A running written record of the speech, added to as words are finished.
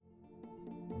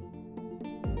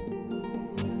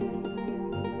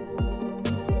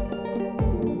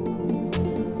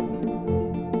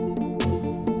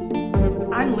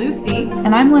I'm Lucy.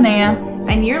 And I'm Linnea.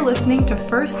 And you're listening to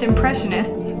First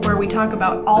Impressionists, where we talk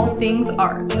about all things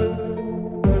art.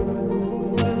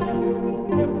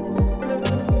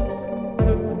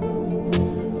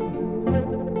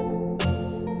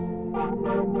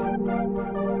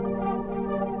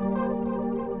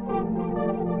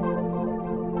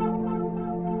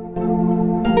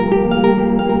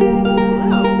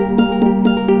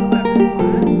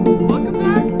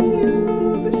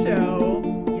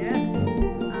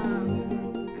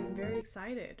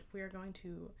 We are going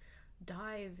to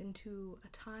dive into a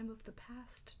time of the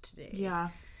past today. Yeah.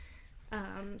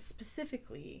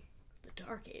 Specifically, the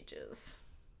Dark Ages,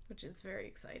 which is very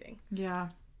exciting. Yeah.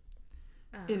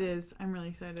 It is. I'm really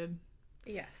excited.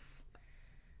 Yes.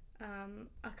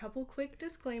 A couple quick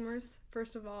disclaimers.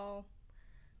 First of all,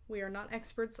 we are not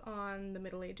experts on the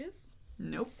Middle Ages.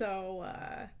 Nope. So,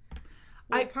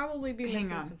 we'll probably be missing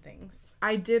some things.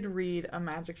 I did read a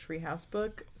Magic Treehouse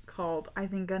book called, I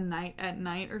think, A Night at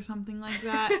Night or something like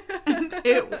that. And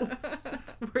it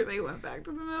was where they went back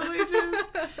to the Middle Ages.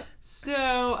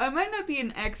 So I might not be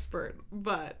an expert,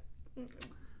 but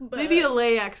maybe a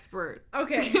lay expert.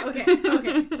 Okay,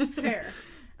 fair.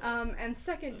 And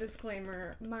second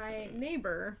disclaimer, my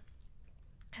neighbor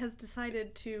has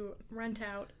decided to rent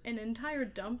out an entire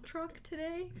dump truck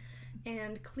today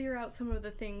and clear out some of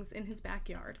the things in his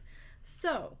backyard.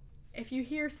 So, if you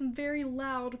hear some very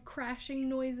loud crashing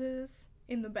noises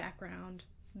in the background,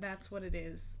 that's what it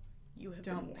is. You have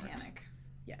Don't been warned. panic.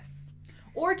 Yes.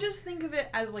 Or just think of it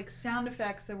as like sound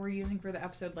effects that we're using for the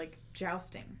episode, like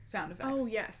jousting sound effects. Oh,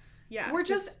 yes. Yeah.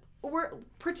 We're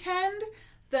pretend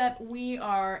that we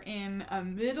are in a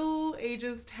Middle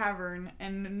Ages tavern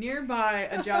and nearby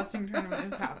a jousting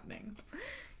tournament is happening.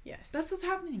 Yes. That's what's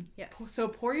happening. Yes. So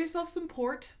pour yourself some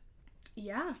port.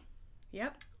 Yeah.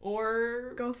 Yep.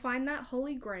 Or go find that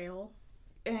Holy Grail.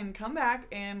 And come back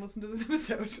and listen to this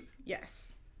episode.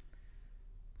 Yes.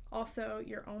 Also,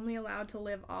 you're only allowed to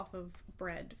live off of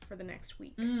bread for the next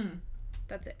week.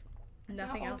 That's it.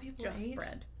 Nothing else, just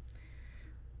bread.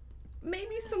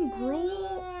 Maybe some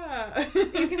gruel.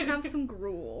 You can have some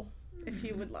gruel if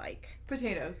you would like.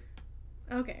 Potatoes.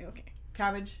 Okay.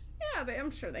 Cabbage. Yeah,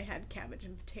 I'm sure they had cabbage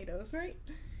and potatoes, right?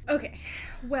 Okay,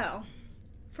 well,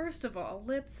 first of all,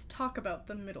 let's talk about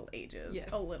the Middle Ages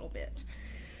a little bit.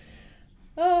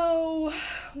 Oh,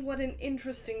 what an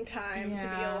interesting time to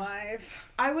be alive.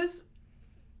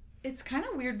 It's kind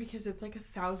of weird because it's like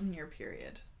 1,000-year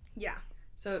period. Yeah.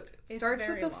 So it starts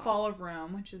with the fall of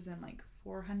Rome, which is in like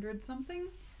 400 something,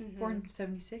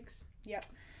 476. Yep.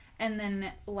 And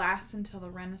then lasts until the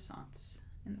Renaissance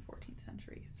in the 14th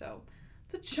century. So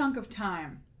it's a chunk of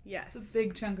time. Yes. It's a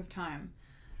big chunk of time.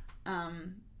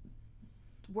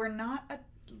 Where not a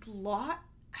lot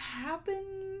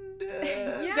happened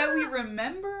that we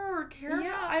remember or care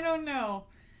about. I don't know.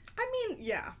 I mean,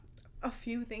 yeah. A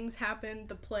few things happened.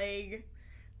 The plague.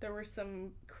 There were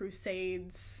some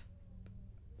crusades.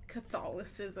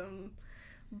 Catholicism.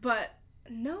 But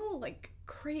no, like,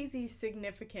 crazy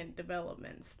significant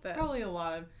developments. Probably a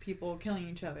lot of people killing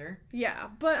each other. Yeah,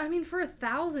 but I mean, for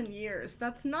 1,000 years,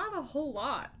 that's not a whole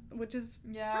lot. Which is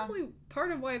probably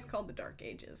part of why it's called the Dark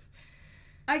Ages.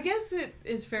 I guess it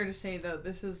is fair to say, though,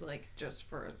 this is, like, just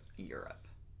for Europe.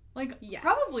 Like, yes.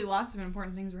 Probably lots of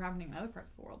important things were happening in other parts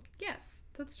of the world. Yes,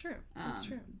 that's true. That's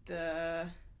true.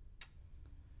 The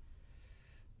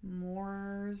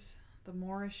Moorish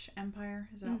Empire,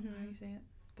 is that how you say it?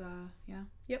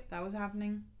 Yep. That was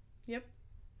happening. Yep.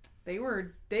 The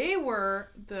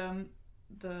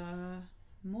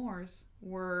Moors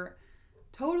were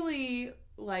totally,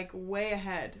 like, way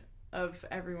ahead of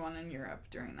everyone in Europe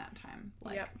during that time.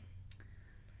 Like,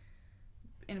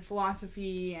 in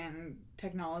philosophy and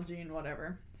technology and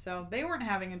whatever. So they weren't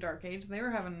having a dark age. They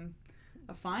were having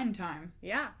a fine time.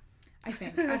 Yeah. I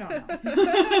think. I don't know.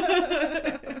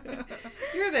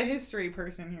 You're the history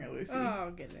person here, Lucy.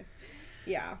 Oh, goodness.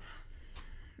 Yeah.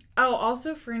 Oh,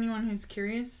 also, for anyone who's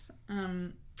curious,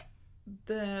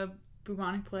 the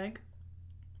bubonic plague,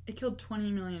 it killed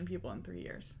 20 million people in 3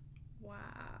 years. Wow.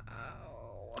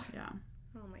 Yeah.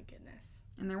 Oh, my goodness.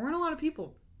 And there weren't a lot of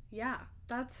people. Yeah.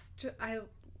 That's just... I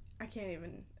can't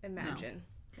even imagine.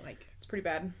 No. Like... It's pretty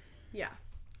bad. Yeah.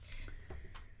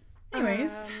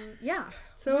 Anyways. Yeah.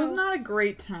 So it was not a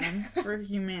great time for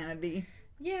humanity.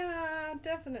 Yeah,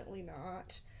 definitely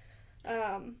not.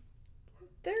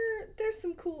 There's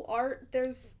some cool art.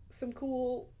 There's some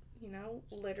cool,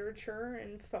 literature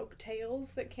and folk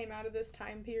tales that came out of this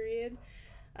time period.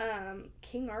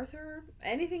 King Arthur.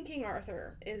 Anything King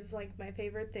Arthur is, like, my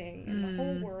favorite thing in the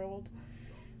whole world.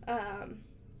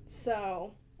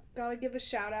 So, gotta give a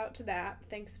shout out to that.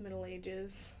 Thanks, Middle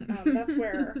Ages. That's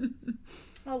where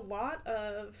a lot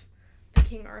of the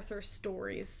King Arthur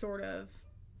stories sort of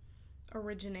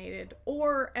originated,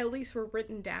 or at least were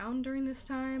written down during this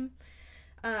time.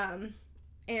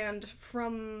 And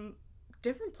from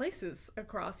different places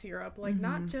across Europe, like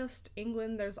not just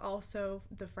England, there's also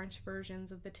the French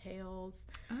versions of the tales.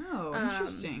 Oh,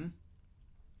 interesting.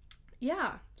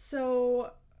 Yeah,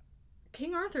 so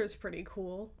King Arthur is pretty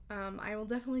cool. I will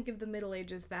definitely give the Middle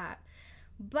Ages that.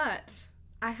 But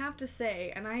I have to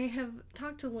say, and I have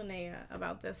talked to Linnea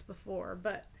about this before,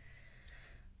 but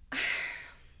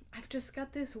I've just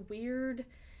got this weird,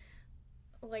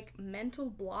 like, mental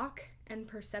block and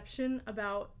perception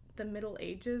about the Middle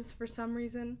Ages for some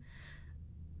reason.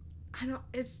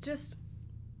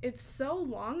 It's so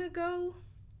long ago,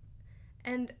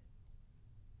 and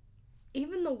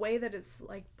even the way that it's,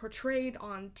 like, portrayed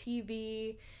on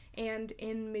TV and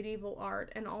in medieval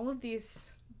art and all of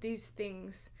these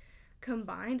things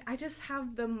combined, I just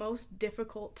have the most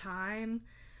difficult time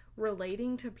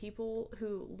relating to people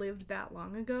who lived that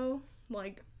long ago.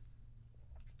 Like,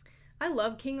 I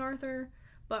love King Arthur,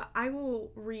 but I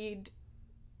will read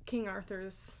King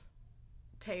Arthur's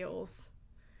tales,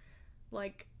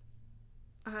 like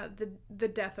the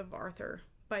Death of Arthur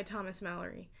by Thomas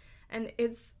Malory, and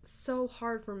it's so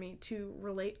hard for me to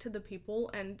relate to the people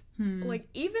and like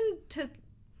even to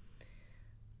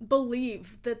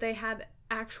believe that they had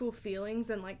actual feelings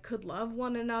and like could love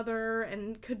one another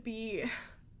and could be,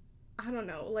 I don't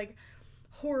know, like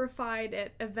horrified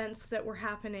at events that were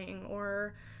happening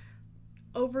or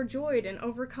overjoyed and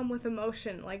overcome with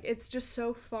emotion. Like, it's just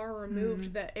so far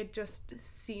removed that it just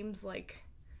seems like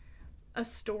a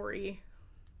story,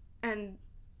 and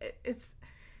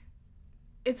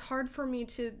it's hard for me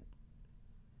to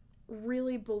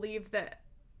really believe that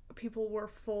people were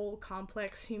full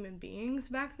complex human beings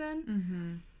back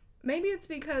then. Maybe it's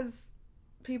because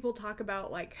people talk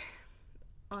about like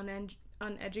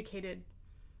uneducated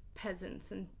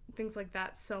peasants and things like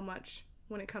that so much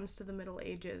when it comes to the Middle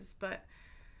Ages, but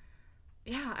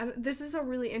yeah, this is a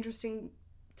really interesting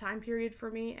time period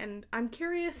for me, and I'm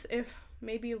curious if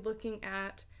maybe looking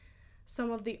at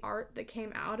some of the art that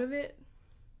came out of it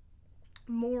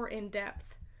more in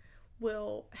depth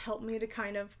will help me to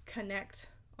kind of connect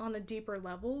on a deeper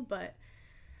level. But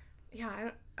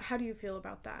yeah, how do you feel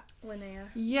about that, Linnea?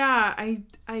 Yeah, I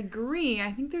agree.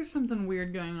 I think there's something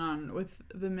weird going on with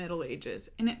the Middle Ages,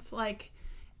 and it's like,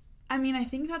 I mean, I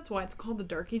think that's why it's called the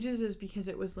Dark Ages, is because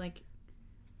it was like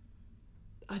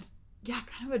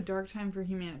kind of a dark time for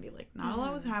humanity. Like, not a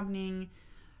lot was happening.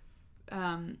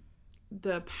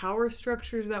 The power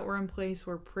structures that were in place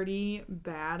were pretty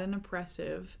bad and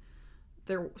oppressive.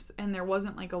 There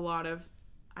wasn't like a lot of,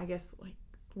 I guess, like,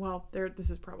 well, this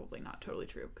is probably not totally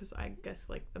true, because I guess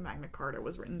like the Magna Carta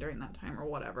was written during that time or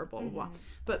whatever, blah blah blah.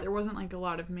 But there wasn't like a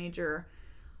lot of major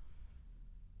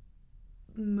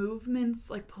movements,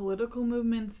 like political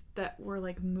movements that were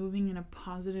like moving in a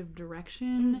positive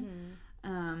direction.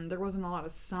 There wasn't a lot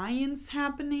of science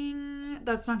happening.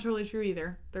 That's not totally true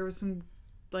either. There was some,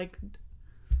 like,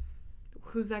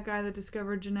 who's that guy that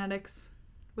discovered genetics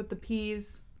with the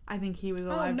peas? I think he was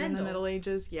alive during the Middle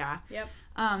Ages. Yeah. Yep.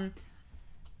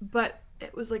 But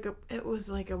it was like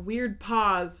a weird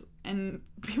pause, and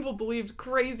people believed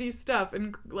crazy stuff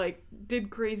and like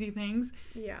did crazy things.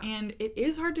 Yeah. And it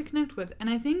is hard to connect with. And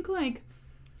I think like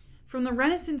from the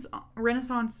Renaissance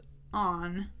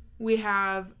on, we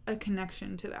have a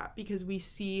connection to that, because we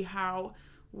see how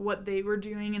what they were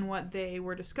doing and what they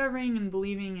were discovering and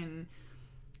believing and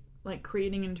like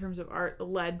creating in terms of art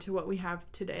led to what we have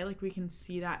today. Like, we can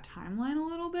see that timeline a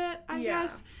little bit, I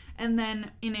guess. And then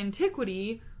in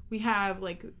antiquity, we have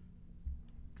like,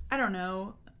 I don't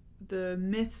know, the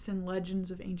myths and legends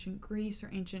of ancient Greece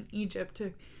or ancient Egypt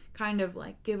to kind of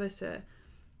like give us a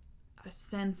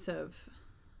sense of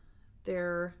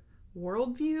their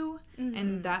worldview,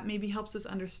 and that maybe helps us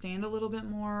understand a little bit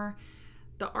more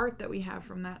the art that we have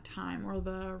from that time, or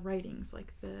the writings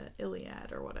like the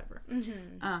Iliad or whatever.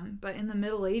 But in the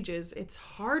Middle Ages, it's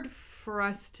hard for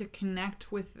us to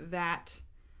connect with that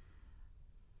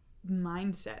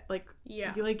mindset. Like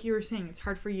you were saying, it's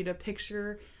hard for you to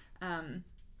picture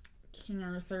King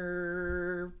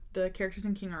Arthur, the characters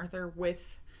in King Arthur,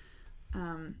 with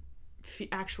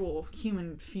actual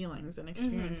human feelings and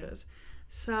experiences.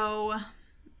 So,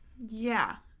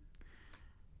 yeah,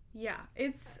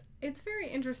 it's very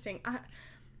interesting.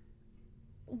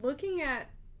 Looking at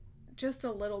just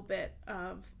a little bit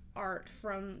of art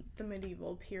from the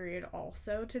medieval period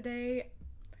also today,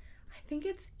 I think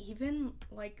it's even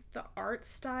like the art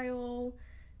style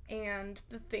and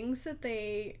the things that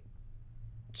they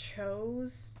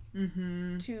chose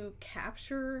Mm-hmm. to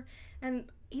capture. And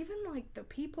even like the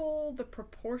people, the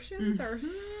proportions are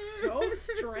so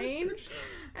strange,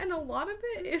 and a lot of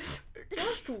it is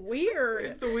just weird.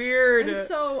 It's weird. And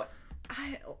so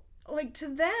to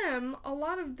them, a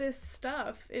lot of this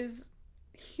stuff is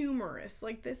humorous.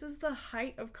 Like, this is the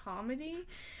height of comedy,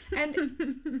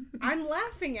 and I'm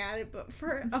laughing at it, but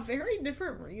for a very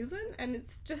different reason. And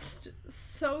it's just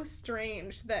so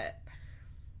strange that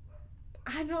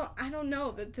I don't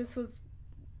know that this was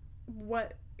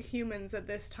what humans at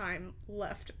this time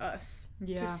left us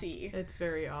to see. It's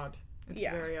very odd. It's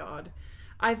very odd.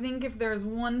 I think if there's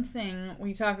one thing,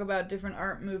 we talk about different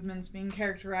art movements being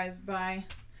characterized by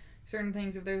certain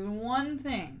things. If there's one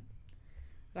thing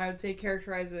that I would say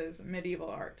characterizes medieval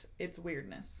art, it's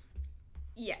weirdness.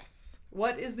 Yes.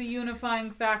 What is the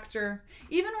unifying factor?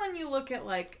 Even when you look at,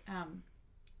 like,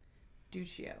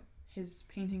 Duccio, his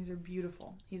paintings are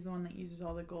beautiful. He's the one that uses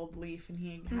all the gold leaf, and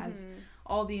he has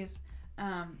all these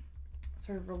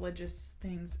sort of religious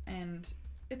things, and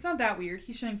it's not that weird.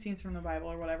 He's showing scenes from the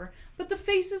Bible or whatever, but the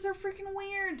faces are freaking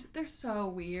weird. They're so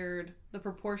weird. The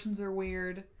proportions are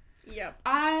weird. Yep.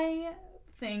 I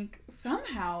think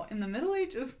somehow in the Middle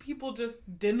Ages people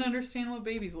just didn't understand what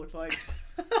babies looked like.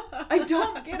 I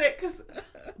don't get it, because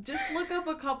just look up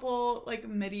a couple like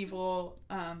medieval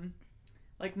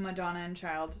like Madonna and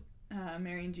Child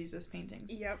Mary and Jesus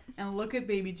paintings. Yep. And look at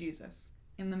baby Jesus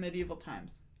in the medieval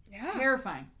times. Yeah.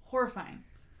 Terrifying. Horrifying.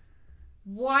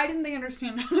 Why didn't they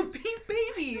understand how to paint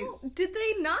babies? Did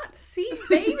they not see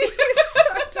babies?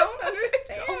 I don't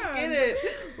understand. I don't get it.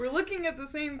 We're looking at the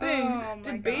same thing. Oh, my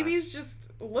Did babies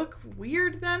just look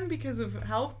weird then because of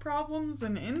health problems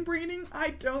and inbreeding?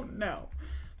 I don't know.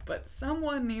 But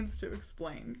someone needs to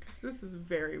explain, because this is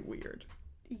very weird.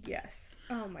 Yes.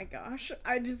 Oh my gosh.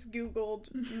 I just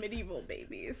Googled medieval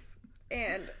babies,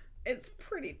 and it's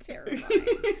pretty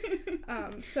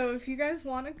terrifying. So if you guys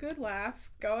want a good laugh,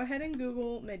 go ahead and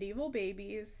Google medieval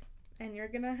babies, and you're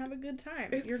gonna have a good time.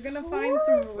 It's you're gonna find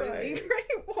some really horrifying.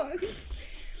 great ones.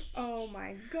 Oh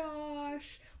my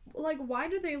gosh. Like, why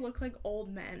do they look like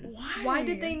old men? Why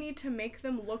did they need to make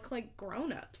them look like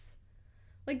grown-ups?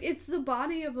 Like, it's the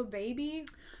body of a baby,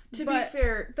 To be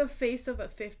fair, the face of a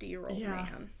 50-year-old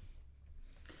man.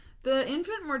 The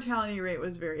infant mortality rate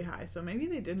was very high, so maybe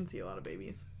they didn't see a lot of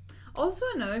babies. Also,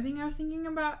 another thing I was thinking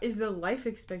about is the life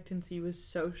expectancy was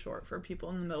so short for people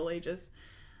in the Middle Ages.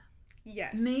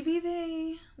 Yes. Maybe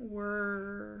they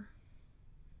were...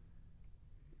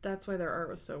 That's why their art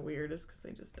was so weird, is because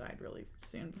they just died really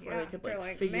soon before they could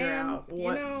figure out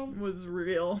what was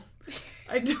real.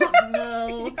 I don't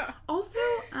know. Yeah. Also,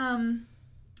 I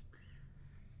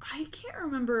can't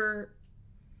remember.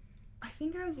 I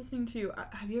think I was listening to...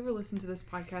 have you ever listened to this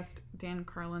podcast, Dan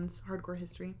Carlin's Hardcore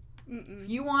History? Mm-mm. If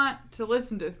you want to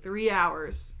listen to 3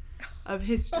 hours of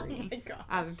history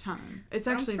at a time, it's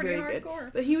Sounds actually pretty very hardcore.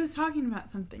 good. But he was talking about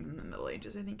something in the Middle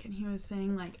Ages, I think, and he was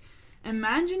saying, like,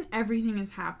 imagine everything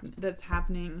is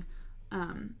happening,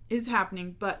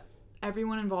 but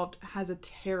everyone involved has a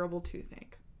terrible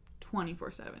toothache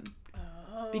 24/7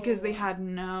 because they had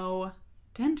no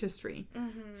dentistry.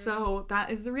 Mm-hmm. So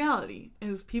that is the reality,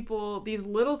 is people, these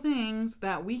little things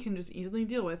that we can just easily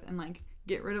deal with and, like,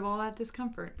 get rid of all that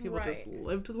discomfort. People just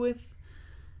lived with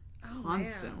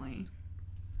constantly. Man.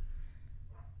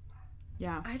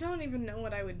 Yeah. I don't even know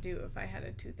what I would do if I had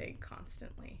a toothache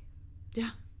constantly.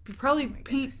 Yeah. You'd probably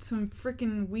paint some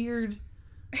freaking weird...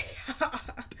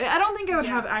 I don't think I would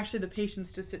have actually the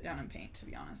patience to sit down and paint, to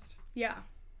be honest. Yeah.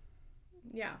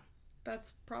 Yeah.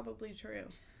 That's probably true.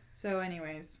 So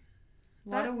anyways, a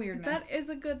lot of weirdness. That is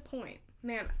a good point.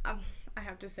 Man, I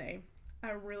have to say,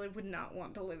 I really would not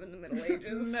want to live in the Middle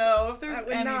Ages. No, if there's that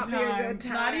would any not time. Be a good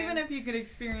time. Not even if you could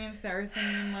experience the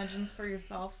Arthurian legends for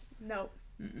yourself. Nope.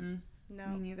 Mm-mm. No.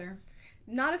 Me neither.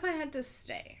 Not if I had to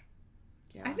stay.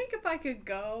 Yeah. I think if I could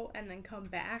go and then come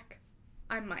back,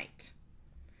 I might.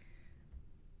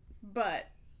 But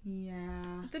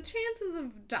yeah, the chances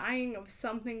of dying of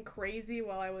something crazy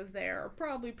while I was there are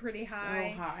probably pretty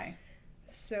high. So high.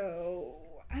 So,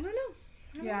 I don't know.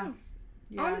 I don't know.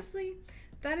 Yeah. Honestly,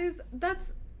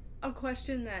 that's a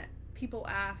question that people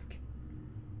ask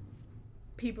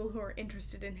people who are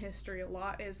interested in history a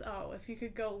lot, is, oh, if you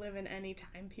could go live in any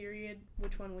time period,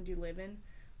 which one would you live in?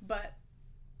 But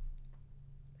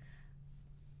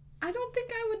I don't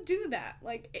think I would do that.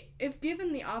 Like, if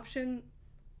given the option,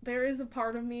 there is a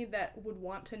part of me that would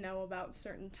want to know about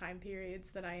certain time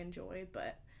periods that I enjoy,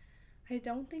 but I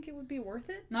don't think it would be worth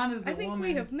it. Not as a woman. I think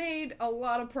we have made a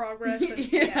lot of progress, and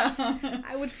yes,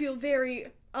 I would feel very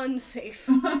unsafe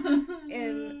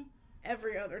in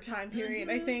every other time period,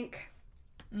 I think.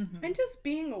 Mm-hmm. And just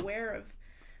being aware of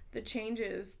the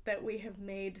changes that we have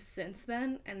made since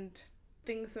then and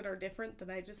things that are different that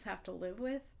I just have to live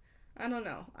with. I don't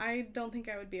know. I don't think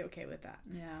I would be okay with that.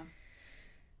 Yeah.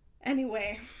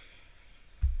 Anyway,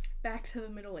 back to the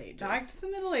Middle Ages. Back to the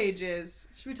Middle Ages.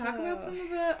 Should we talk about some of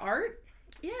the art?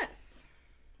 Yes,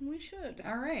 we should.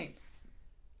 All right.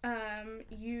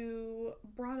 You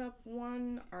brought up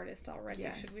one artist already.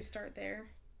 Yes. Should we start there?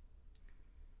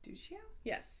 Duccio?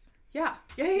 Yes. Yeah.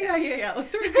 Yeah. Let's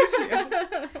start with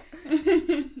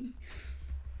Duccio.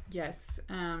 Yes.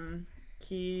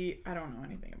 I don't know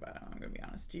anything about him, I'm gonna be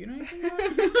honest. Do you know anything about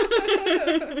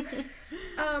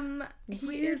him?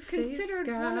 He is considered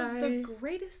one of the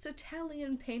greatest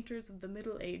Italian painters of the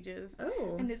Middle Ages.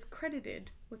 Oh. And is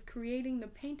credited with creating the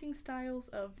painting styles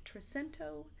of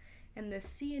Trecento and the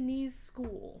Sienese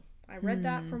school. I read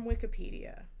that from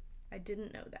Wikipedia. I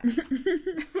didn't know that.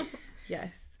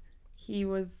 Yes. He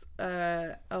was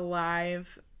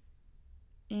alive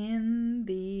in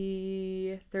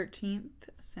the 13th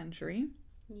century.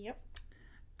 Yep.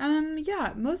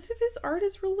 Yeah, most of his art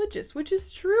is religious, which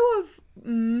is true of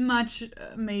much,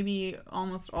 maybe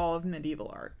almost all of medieval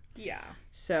art. Yeah.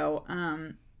 So,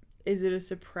 is it a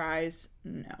surprise?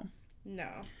 No. No.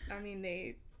 I mean,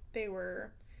 they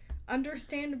were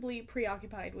understandably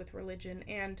preoccupied with religion,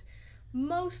 and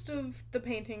most of the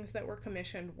paintings that were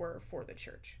commissioned were for the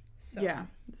church. So, yeah,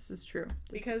 this is true.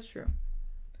 Because is true.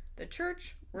 The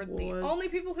church were the only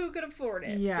people who could afford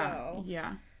it. Yeah, so.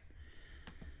 yeah.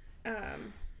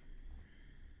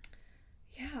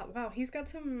 Yeah, wow, he's got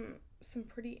some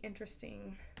pretty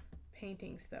interesting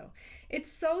paintings, though.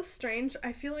 It's so strange.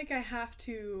 I feel like I have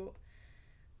to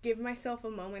give myself a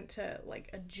moment to, like,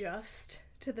 adjust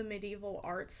to the medieval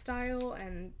art style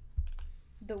and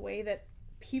the way that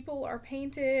people are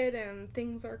painted and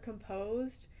things are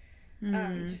composed.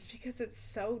 Just because it's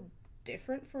so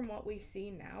different from what we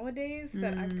see nowadays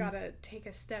that I've got to take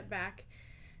a step back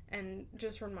and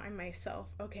just remind myself,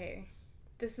 okay,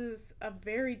 this is a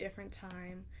very different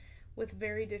time with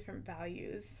very different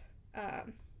values,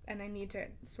 and I need to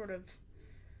sort of,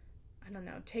 I don't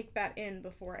know, take that in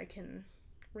before I can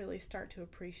really start to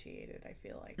appreciate it, I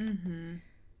feel like.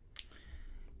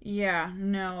 Yeah,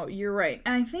 no, you're right.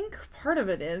 And I think part of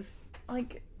it is,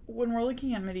 like, when we're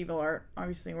looking at medieval art,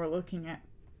 obviously we're looking at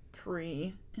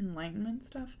pre-Enlightenment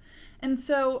stuff. And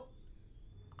so,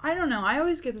 I don't know, I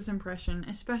always get this impression,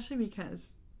 especially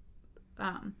because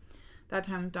that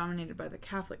time was dominated by the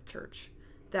Catholic Church,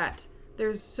 that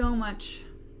there's so much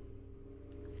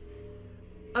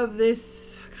of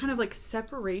this kind of like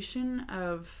separation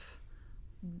of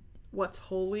what's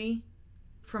holy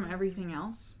from everything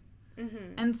else.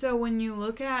 And so when you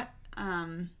look at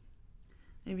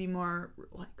maybe more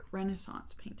like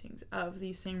Renaissance paintings of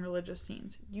these same religious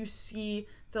scenes, you see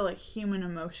the like human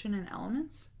emotion and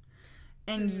elements,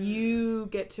 and you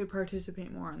get to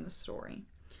participate more in the story.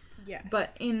 Yes.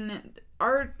 But in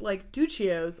art like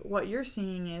Duccio's, what you're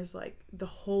seeing is like the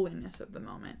holiness of the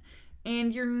moment,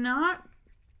 and you're not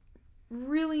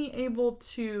really able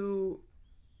to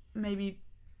maybe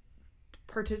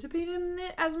participate in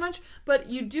it as much, but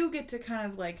you do get to kind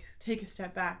of like take a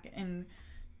step back and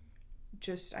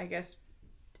just, I guess,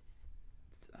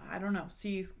 I don't know,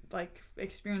 see, like,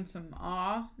 experience some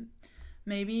awe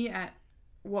maybe at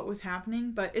what was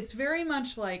happening. But it's very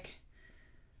much like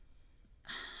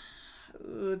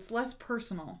it's less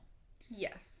personal.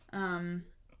 Yes. I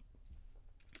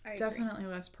agree. Definitely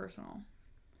less personal.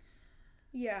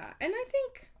 Yeah, and I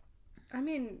think, I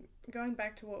mean, going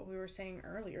back to what we were saying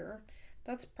earlier,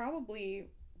 that's probably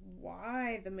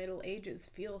why the Middle Ages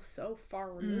feel so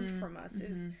far removed from us,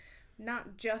 is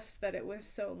not just that it was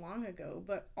so long ago,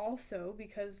 but also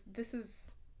because this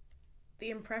is the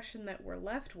impression that we're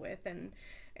left with, and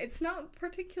it's not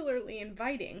particularly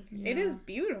inviting. Yeah. It is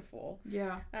beautiful.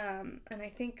 Yeah. And I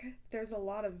think there's a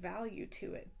lot of value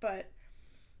to it, but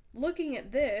looking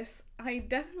at this, I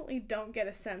definitely don't get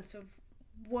a sense of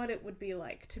what it would be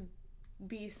like to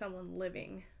be someone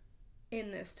living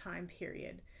in this time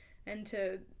period and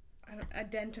to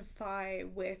identify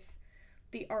with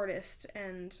the artist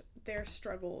and their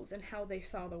struggles and how they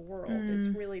saw the world. It's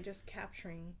really just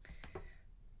capturing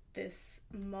this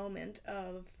moment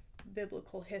of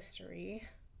biblical history.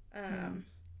 And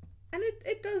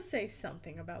it does say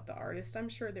something about the artist. I'm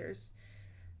sure there's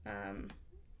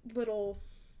little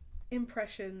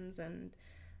impressions and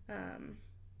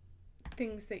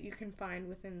things that you can find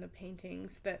within the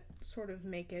paintings that sort of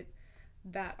make it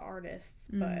that artist's,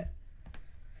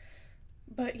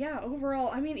 but yeah, overall,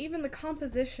 I mean, even the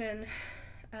composition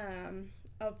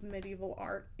of medieval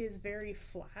art is very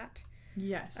flat.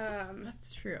 Yes,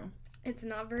 that's true. It's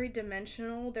not very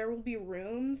dimensional. There will be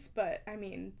rooms, but I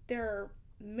mean, there are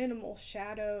minimal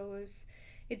shadows.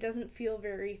 It doesn't feel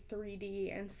very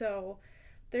 3D, and so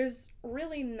there's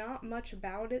really not much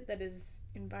about it that is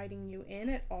inviting you in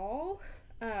at all.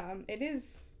 It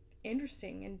is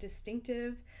interesting and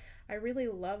distinctive. I really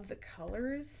love the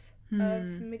colors of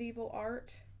medieval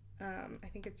art. I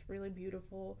think it's really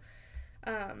beautiful.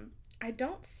 I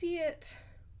don't see it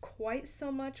quite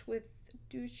so much with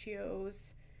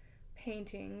Duccio's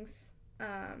paintings,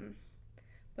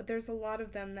 but there's a lot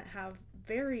of them that have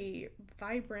very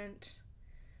vibrant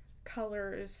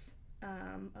colors,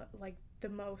 like the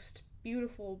most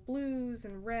beautiful blues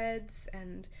and reds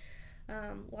and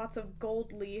lots of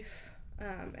gold leaf,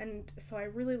 and so I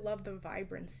really love the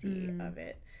vibrancy of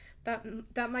it.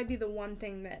 That might be the one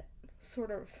thing that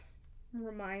sort of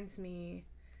reminds me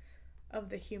of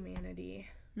the humanity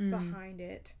behind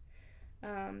it.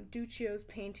 Duccio's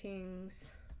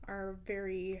paintings are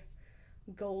very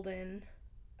golden,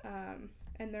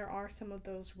 and there are some of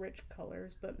those rich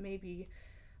colors, but maybe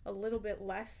a little bit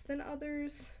less than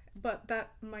others, but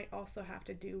that might also have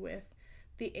to do with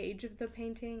the age of the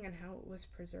painting and how it was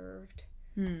preserved.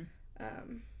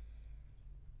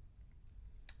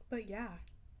 But yeah,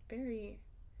 very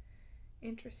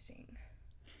interesting.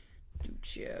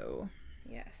 Duccio.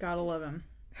 Yes. Gotta love him.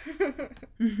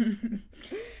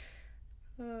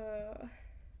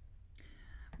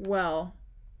 Well,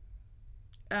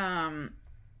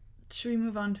 should we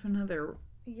move on to another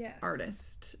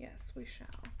artist? Yes, we shall.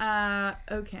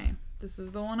 Okay. This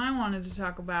is the one I wanted to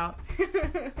talk about.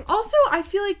 Also, I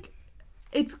feel like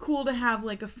it's cool to have,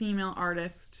 like, a female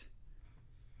artist,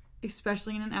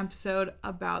 especially in an episode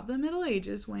about the Middle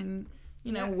Ages when,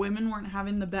 you know, women weren't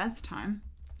having the best time.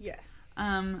 Yes.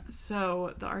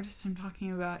 So the artist I'm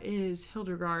talking about is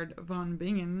Hildegard von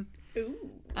Bingen. Ooh.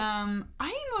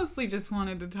 I mostly just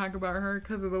wanted to talk about her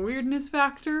because of the weirdness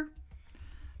factor.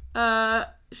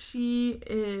 She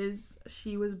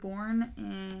was born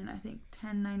in, I think,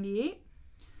 1098.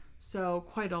 So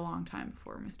quite a long time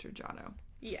before Mr. Giotto.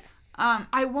 Yes.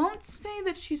 I won't say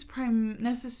that she's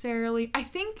necessarily, I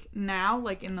think now,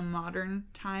 like in the modern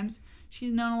times,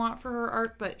 she's known a lot for her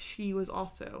art, but she was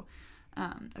also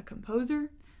a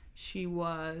composer. She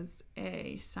was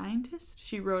a scientist.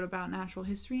 She wrote about natural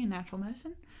history and natural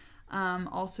medicine.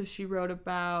 Also, she wrote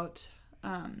about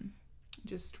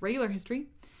just regular history.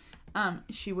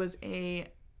 She was a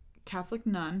Catholic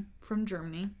nun from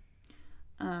Germany.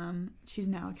 She's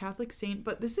now a Catholic saint,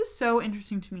 but this is so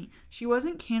interesting to me. She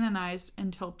wasn't canonized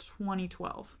until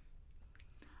 2012.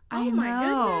 Oh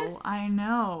my goodness. I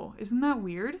know. Isn't that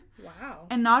weird? Wow.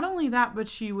 And not only that, but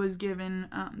she was given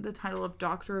the title of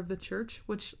Doctor of the Church,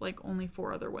 which like only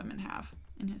 4 other women have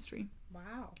in history.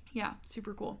 Wow. Yeah,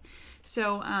 super cool.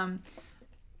 So,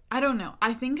 I don't know.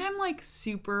 I think I'm like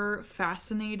super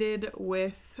fascinated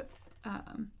with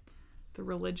the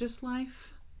religious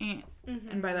life. And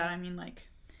by that I mean like,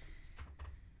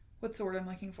 what's the word I'm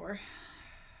looking for?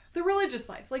 The religious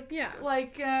life. Like,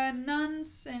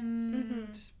 nuns and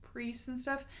priests and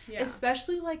stuff. Yeah.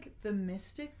 Especially like the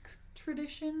mystic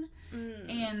tradition.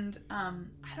 And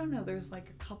I don't know, there's like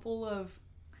a couple of,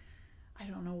 I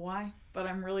don't know why, but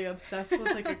I'm really obsessed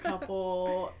with like a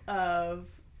couple of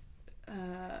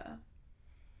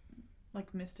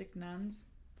like mystic nuns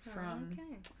from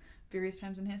various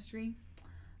times in history.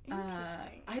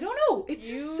 Interesting. I don't know. It's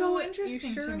just so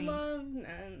interesting to me. You sure love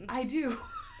nuns. I do.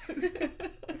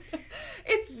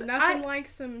 It's nothing like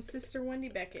some Sister Wendy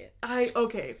Beckett.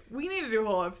 Okay, we need to do a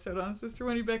whole episode on Sister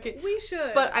Wendy Beckett. We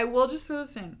should. But I will just throw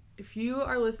this in. If you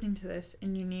are listening to this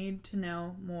and you need to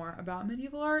know more about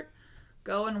medieval art,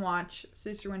 go and watch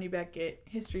Sister Wendy Beckett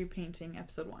History of Painting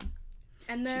episode 1.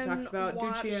 And then she talks about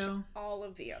watch Duccio. all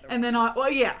of the other and ones.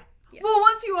 Then, yes. Well,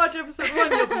 once you watch episode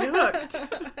 1, you'll be hooked.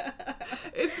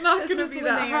 It's not going to be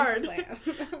that hard.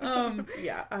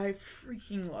 Yeah, I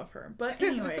freaking love her. But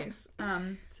anyways,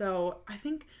 so I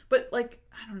think, but like,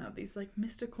 I don't know, these like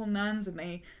mystical nuns, and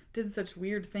they did such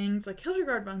weird things. Like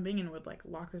Hildegard von Bingen would like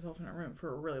lock herself in a room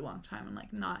for a really long time and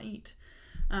like not eat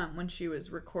when she was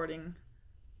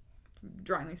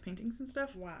drawing these paintings and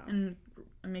stuff. Wow. And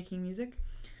making music.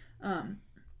 I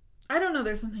don't know,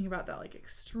 there's something about that like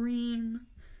extreme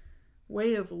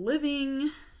way of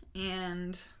living,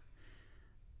 and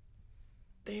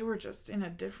they were just in a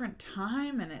different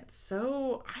time, and it's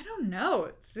so, I don't know,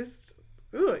 it's just,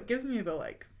 it gives me the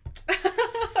like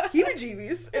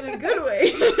heebie-jeebies in a good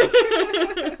way.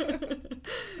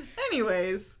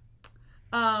 Anyways,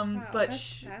 wow, but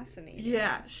that's fascinating.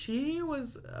 Yeah, she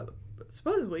was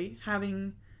supposedly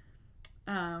having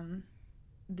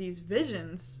these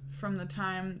visions from the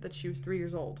time that she was 3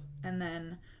 years old, and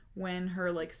then when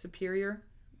her, like, superior,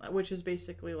 which is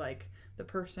basically, like, the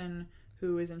person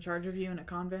who is in charge of you in a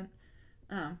convent,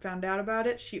 found out about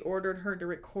it, she ordered her to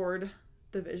record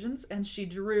the visions, and she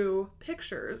drew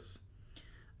pictures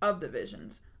of the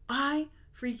visions. I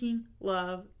freaking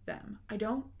love them. I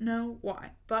don't know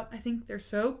why, but I think they're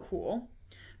so cool.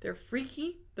 They're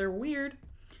freaky, they're weird,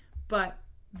 but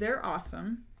they're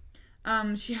awesome.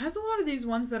 She has a lot of these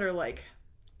ones that are like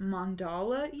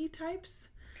mandala-y types.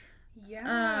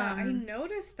 Yeah, I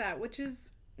noticed that, which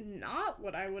is not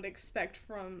what I would expect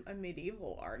from a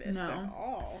medieval artist at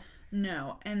all.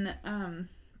 No, and a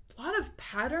lot of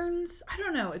patterns. I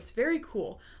don't know, it's very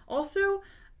cool. Also,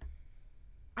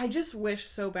 I just wish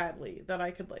so badly that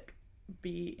I could, like,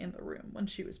 be in the room when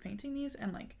she was painting these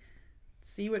and, like,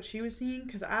 see what she was seeing,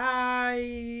 because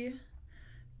I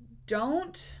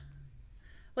don't...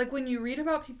 Like, when you read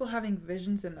about people having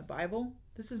visions in the Bible,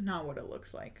 this is not what it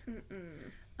looks like.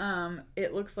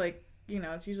 It looks like, you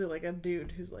know, it's usually, like, a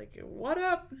dude who's like, what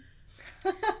up?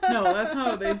 No, that's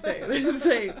not what they say. They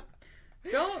say,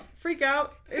 don't freak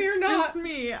out. It's just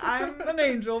me. I'm an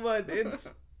angel, but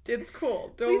it's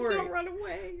cool. Don't worry. Please don't run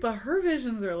away. But her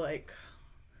visions are, like,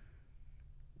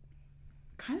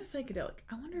 kind of psychedelic.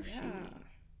 I wonder if she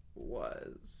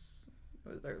was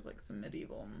there was, like, some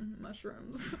medieval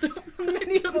mushrooms.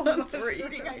 Medieval nuts were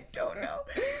eating. I don't know.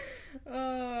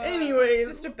 Anyways.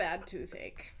 Just a bad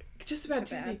toothache. Just a bad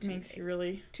toothache makes you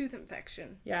really... Tooth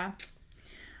infection. Yeah.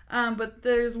 But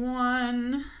there's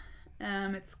one,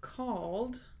 it's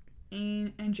called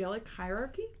Angelic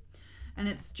Hierarchy. And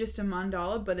it's just a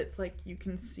mandala, but it's like you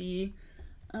can see,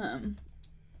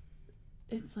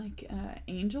 it's like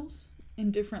angels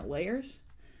in different layers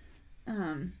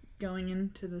going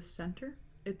into the center.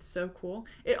 It's so cool.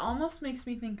 It almost makes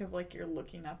me think of, like, you're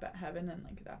looking up at heaven and,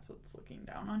 like, that's what's looking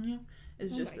down on you.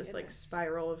 Is just this, like,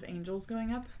 spiral of angels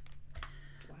going up.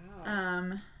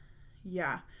 Wow.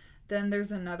 Yeah. Then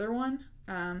there's another one.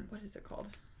 What is it called?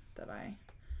 That I...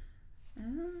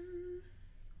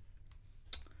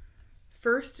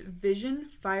 First Vision,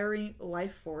 Fiery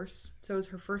Life Force. So it was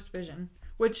her first vision.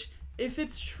 Which, if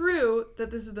it's true that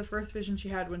this is the first vision she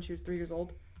had when she was 3 years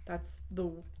old, that's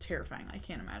terrifying. I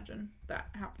can't imagine that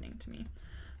happening to me.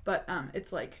 But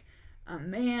it's like a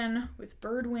man with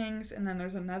bird wings, and then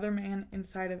there's another man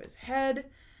inside of his head.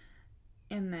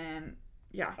 And then,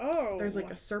 yeah. Oh. There's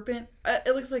like a serpent.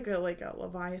 It looks like a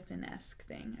Leviathan-esque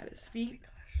thing at his feet. Oh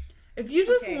my gosh. If you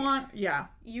just want, yeah.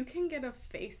 You can get a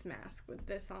face mask with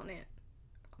this on it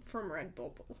from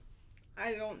Redbubble.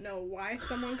 I don't know why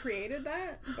someone created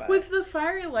that, but... With the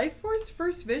Fiery Life Force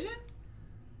First Vision?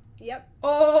 Yep.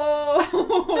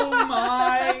 Oh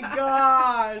my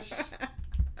gosh.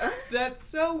 That's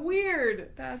so weird.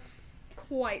 That's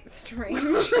quite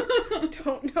strange.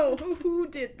 Don't know who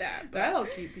did that. But... That'll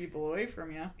keep people away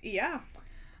from you. Yeah.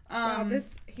 Wow,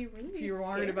 he really if you're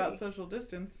worried about social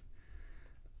distance.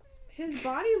 His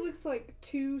body looks like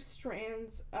 2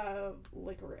 strands of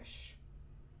licorice.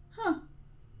 Huh.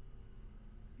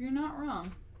 You're not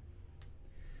wrong.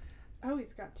 Oh,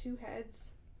 he's got 2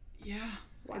 heads. Yeah.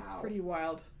 Wow. It's pretty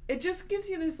wild. It just gives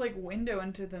you this, like, window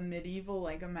into the medieval,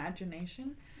 like,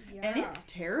 imagination. Yeah. And it's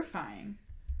terrifying.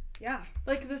 Yeah.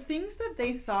 Like, the things that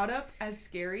they thought up as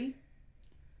scary,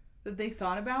 that they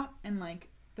thought about, and, like,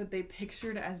 that they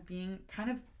pictured as being kind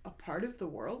of a part of the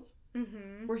world,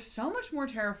 were so much more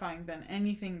terrifying than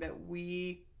anything that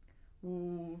we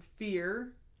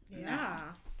fear. Yeah. Now.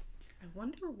 I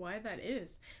wonder why that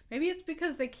is. Maybe it's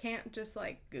because they can't just,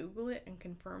 like, Google it and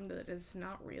confirm that it's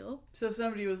not real. So if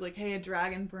somebody was like, hey, a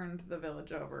dragon burned the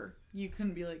village over, you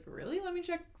couldn't be like, really? Let me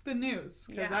check the news.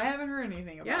 Because I haven't heard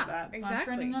anything about that. It's not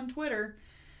trending on Twitter.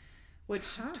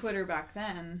 Which Twitter back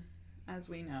then, as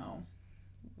we know,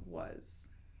 was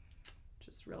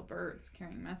just real birds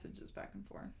carrying messages back and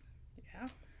forth. Yeah.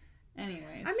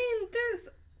 Anyways. I mean,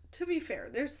 to be fair,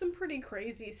 there's some pretty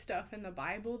crazy stuff in the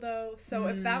Bible, though. So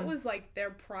if that was, like, their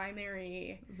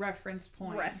primary reference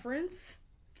point,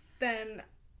 then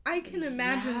I can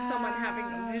imagine someone having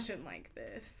a vision like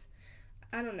this.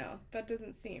 I don't know. That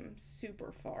doesn't seem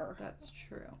super far. That's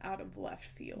true. Out of left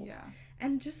field. Yeah.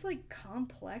 And just, like,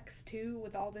 complex, too,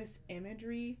 with all this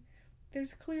imagery.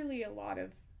 There's clearly a lot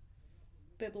of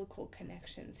biblical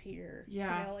connections here.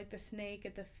 Yeah. You know, like the snake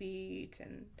at the feet,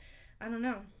 and I don't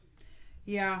know.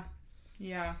 Yeah.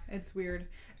 Yeah, it's weird.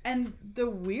 And the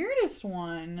weirdest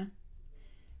one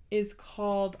is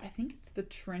called, I think it's the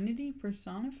Trinity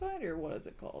Personified, or what is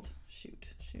it called? Shoot.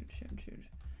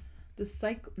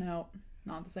 No,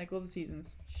 not the Cycle of the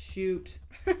Seasons. Shoot.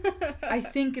 I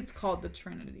think it's called the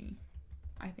Trinity.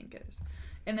 I think it is.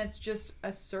 And it's just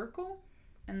a circle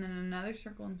and then another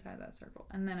circle inside that circle,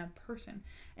 and then a person.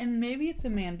 And maybe it's a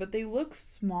man, but they look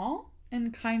small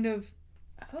and kind of,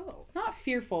 not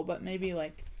fearful, but maybe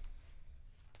like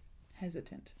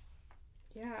hesitant.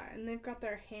 Yeah, and they've got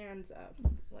their hands up,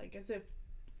 like as if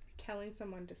telling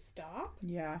someone to stop.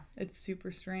 Yeah, it's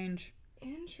super strange.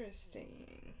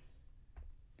 Interesting.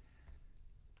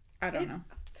 I don't know.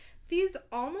 These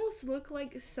almost look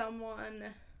like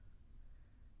someone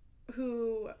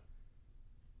who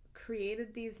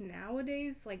created these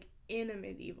nowadays, like in a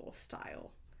medieval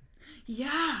style.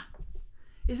 Yeah.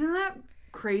 Isn't that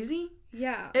crazy?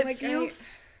 Yeah. It feels...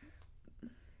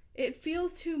 It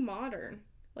feels too modern.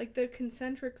 Like the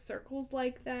concentric circles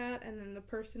like that, and then the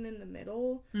person in the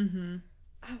middle. Mm-hmm.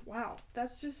 Oh, wow.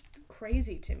 That's just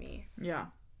crazy to me. Yeah.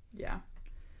 Yeah.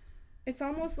 It's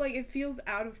almost like it feels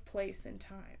out of place in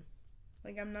time.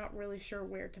 Like I'm not really sure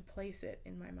where to place it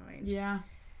in my mind. Yeah.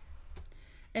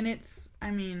 And it's,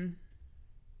 I mean,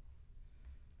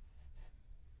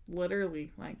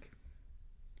 literally like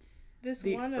this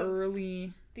the one early...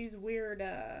 of these weird,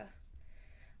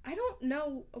 I don't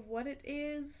know what it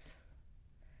is.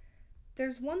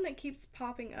 There's one that keeps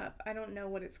popping up. I don't know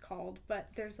what it's called, but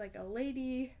there's like a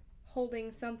lady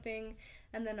holding something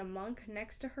and then a monk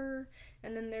next to her,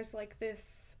 and then there's like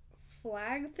this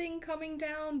flag thing coming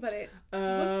down, but it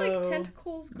looks like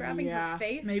tentacles grabbing her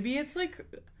face. Maybe it's like,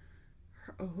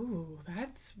 oh,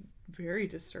 that's very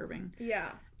disturbing.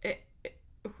 Yeah.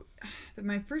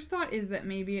 My first thought is that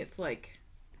maybe it's like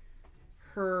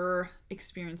her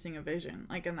experiencing a vision,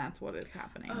 like, and that's what is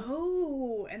happening.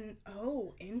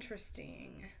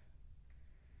 Interesting.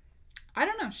 I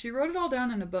don't know. She wrote it all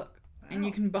down in a book, and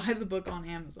you Wow. can buy the book on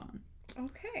Amazon.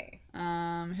 Okay.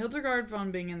 Hildegard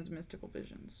von Bingen's Mystical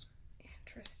Visions.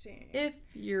 Interesting. If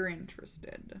you're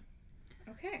interested.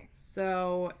 Okay.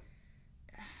 So,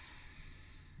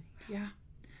 yeah.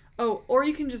 Oh, or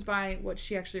you can just buy what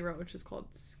she actually wrote, which is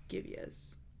called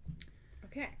Scivias.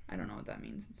 Okay. I don't know what that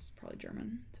means. It's probably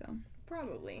German, so.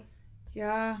 Probably.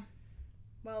 Yeah.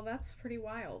 Well, that's pretty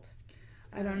wild.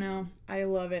 I don't know. I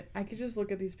love it. I could just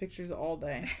look at these pictures all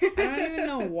day. I don't even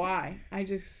know why.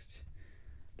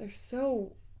 They're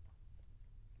so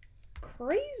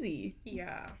crazy.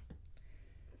 Yeah.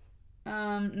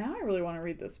 Now I really want to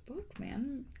read this book,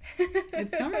 man.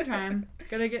 It's summertime.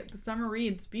 Gotta get the summer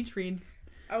reads, beach reads.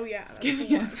 Oh, yeah.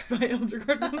 Scivias by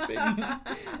Hildegard von Bingen.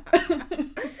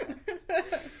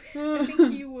 I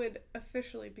think you would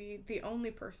officially be the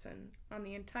only person on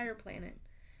the entire planet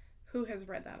who has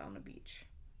read that on a beach.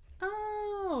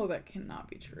 Oh, that cannot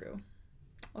be true.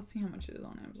 Let's see how much it is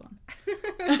on Amazon.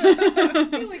 I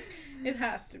feel like it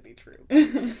has to be true.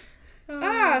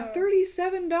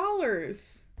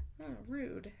 $37. Oh,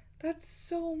 rude. That's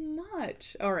so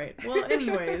much. All right. Well,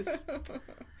 anyways.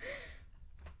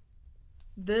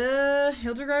 The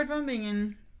Hildegard von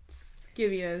Bingen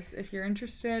Scivias, if you're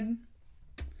interested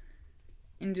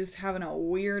in just having a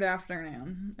weird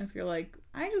afternoon. If you're like,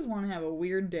 I just want to have a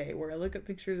weird day where I look at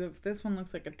pictures of this one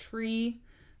looks like a tree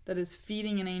that is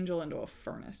feeding an angel into a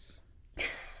furnace.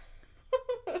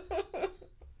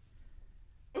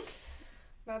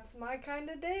 That's my kind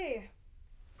of day.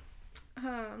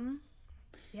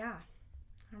 Yeah.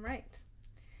 All right.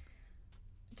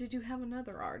 Did you have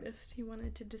another artist you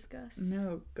wanted to discuss?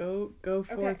 No, go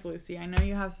forth, Lucy. I know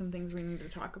you have some things we need to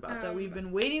talk about that we've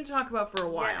been waiting to talk about for a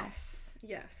while.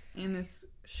 Yes. In this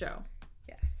show.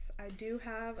 Yes, I do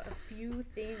have a few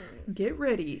things. Get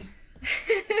ready.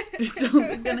 It's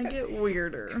only gonna get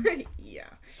weirder. Yeah.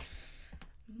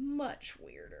 Much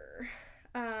weirder.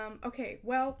 Okay,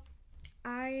 well,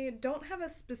 I don't have a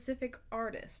specific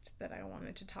artist that I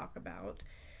wanted to talk about.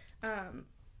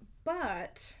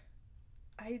 But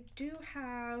I do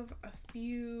have a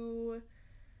few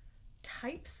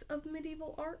types of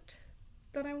medieval art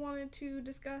that I wanted to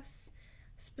discuss.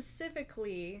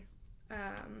 Specifically,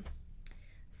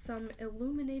 some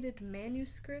illuminated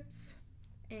manuscripts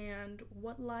and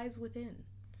what lies within.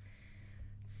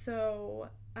 So,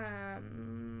 I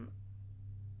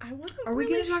wasn't Are we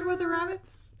really going to talk about the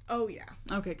rabbits? Oh, yeah.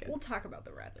 Okay, good. We'll talk about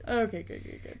the rabbits. Okay, good.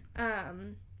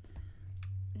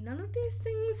 None of these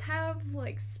things have,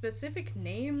 like, specific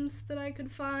names that I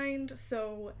could find,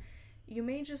 so you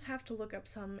may just have to look up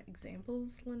some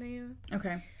examples, Linnea.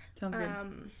 Okay, sounds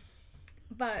good.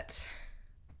 But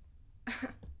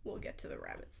we'll get to the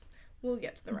rabbits.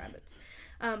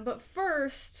 But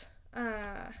first,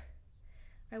 I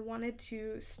wanted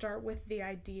to start with the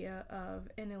idea of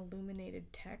an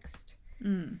illuminated text.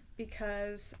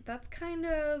 Because that's kind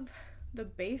of the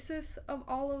basis of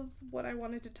all of what I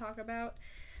wanted to talk about.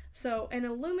 So, an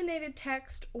illuminated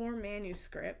text or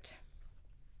manuscript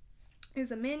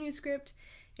is a manuscript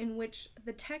in which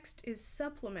the text is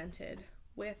supplemented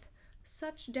with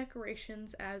such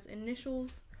decorations as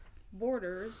initials,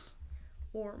 borders,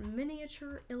 or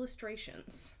miniature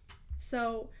illustrations.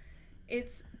 So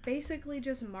it's basically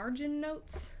just margin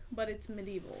notes, but it's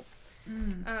medieval.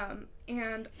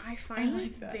 And I find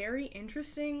this very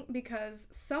interesting because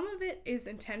some of it is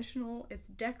intentional, it's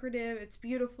decorative, it's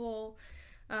beautiful.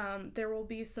 There will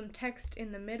be some text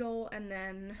in the middle and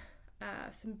then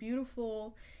some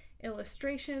beautiful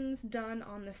illustrations done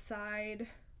on the side.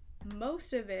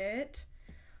 Most of it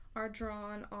is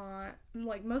drawn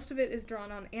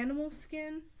on animal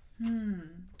skin.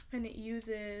 And it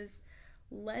uses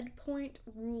lead point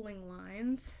ruling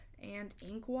lines and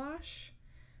ink wash.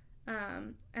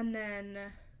 And then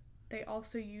they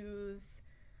also use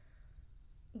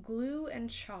glue and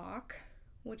chalk,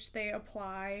 which they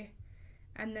apply,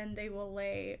 and then they will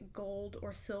lay gold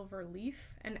or silver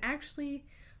leaf. And actually,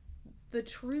 the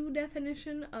true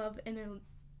definition of an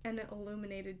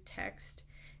illuminated text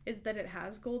is that it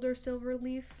has gold or silver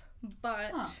leaf,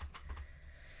 but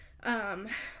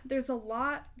there's a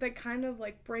lot that kind of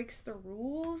like breaks the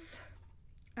rules.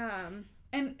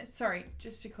 And sorry,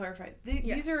 just to clarify,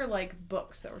 these are like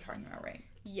books that we're talking about, right?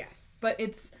 Yes. But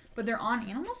they're on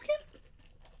animal skin?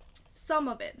 Some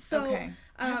of it. So, okay.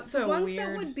 That's so the ones weird.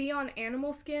 that would be on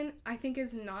animal skin, I think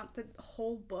is not the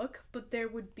whole book, but there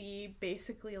would be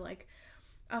basically like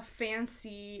a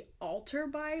fancy altar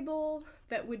Bible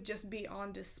that would just be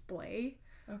on display.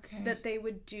 Okay. That they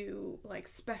would do like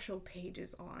special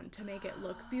pages on to make it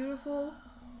look beautiful.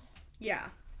 Yeah.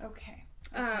 Okay.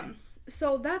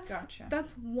 So that's Gotcha.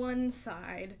 That's one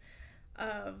side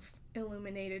of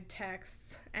illuminated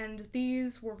texts, and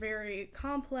these were very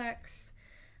complex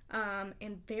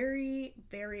and very,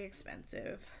 very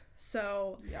expensive.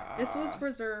 So this was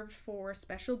reserved for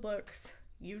special books,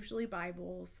 usually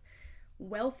Bibles.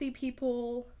 Wealthy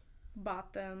people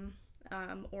bought them,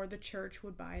 or the church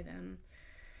would buy them.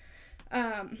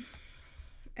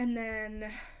 And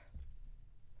then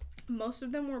most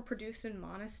of them were produced in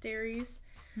monasteries,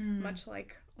 much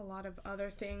like a lot of other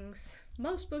things.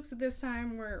 Most books at this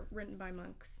time were written by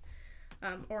monks,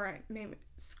 or maybe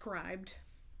scribed,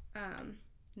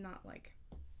 not like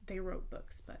they wrote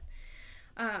books, but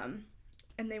and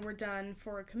they were done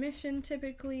for a commission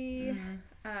typically,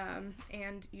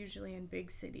 and usually in big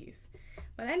cities.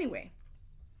 But anyway.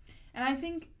 And I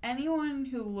think anyone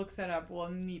who looks it up will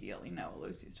immediately know what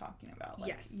Lucy's talking about. Like,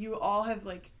 yes. You all have,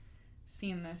 like,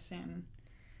 seen this in...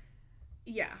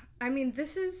 Yeah. I mean,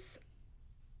 this is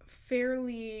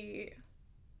fairly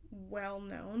well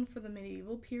known for the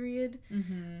medieval period.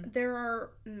 There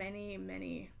are many,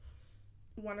 many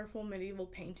wonderful medieval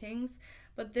paintings,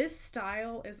 but this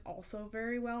style is also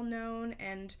very well known,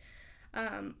 and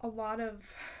a lot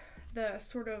of the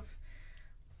sort of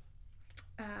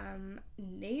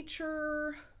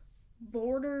nature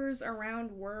borders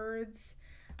around words,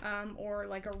 or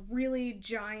like a really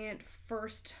giant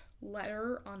first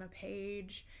letter on a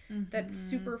page that's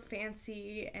super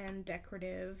fancy and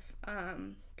decorative,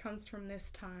 comes from this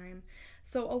time.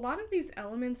 So a lot of these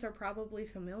elements are probably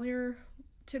familiar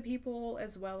to people,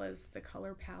 as well as the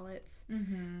color palettes.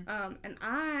 And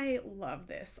I love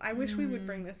this. I wish we would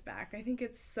bring this back. I think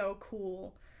it's so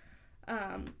cool.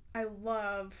 I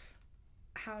love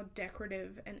how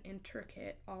decorative and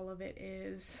intricate all of it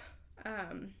is.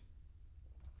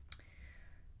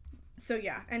 So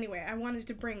yeah, anyway, I wanted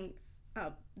to bring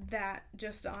up that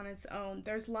just on its own.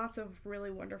 There's lots of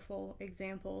really wonderful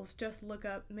examples. Just look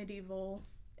up medieval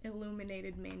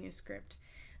illuminated manuscript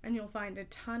and you'll find a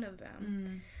ton of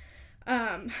them.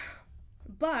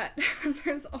 But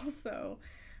there's also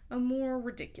a more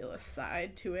ridiculous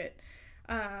side to it,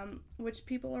 which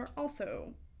people are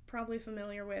also probably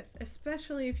familiar with,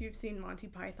 especially if you've seen Monty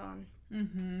Python.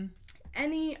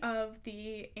 Any of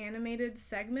the animated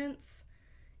segments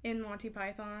in Monty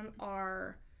Python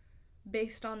are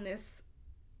based on this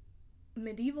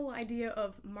medieval idea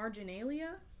of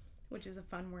marginalia, which is a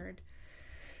fun word.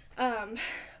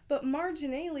 But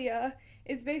marginalia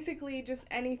is basically just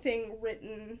anything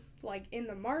written like in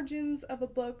the margins of a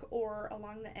book or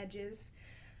along the edges.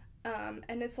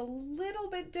 And it's a little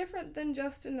bit different than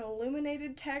just an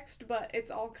illuminated text, but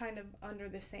it's all kind of under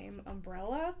the same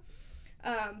umbrella.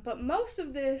 But most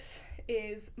of this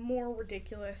is more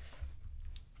ridiculous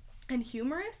and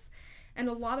humorous, and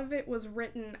a lot of it was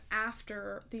written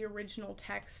after the original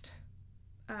text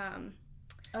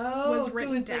was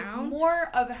written so it's down. Like more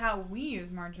of how we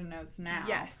use margin notes now.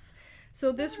 Yes.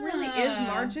 So this really is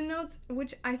margin notes,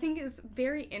 which I think is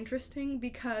very interesting,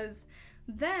 because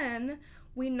then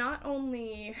we not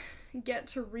only get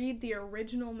to read the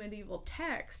original medieval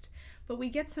text, but we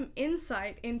get some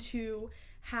insight into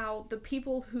how the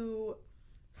people who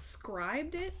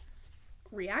scribed it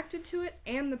reacted to it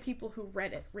and the people who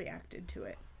read it reacted to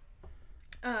it.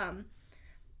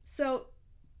 So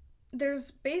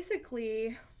there's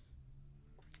basically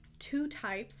two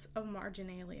types of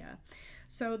marginalia.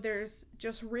 So there's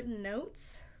just written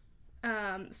notes.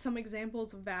 Some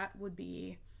examples of that would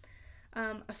be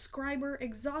a scriber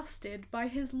exhausted by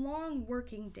his long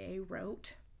working day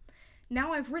wrote,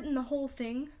 "Now I've written the whole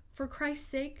thing. For Christ's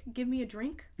sake, give me a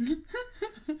drink."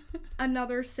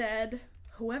 Another said,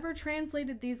 "Whoever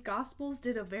translated these gospels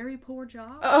did a very poor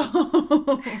job."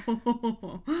 Oh.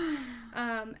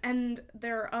 And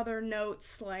there are other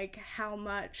notes like how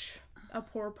much a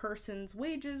poor person's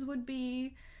wages would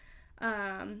be,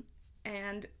 and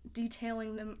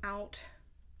detailing them out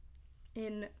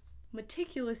in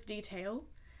meticulous detail,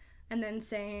 and then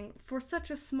saying, "For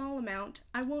such a small amount,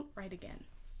 I won't write again."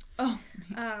 Oh.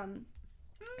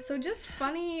 So just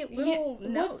funny little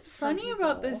notes. What's funny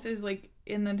about this is, like,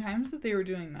 in the times that they were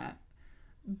doing that,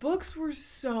 books were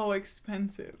so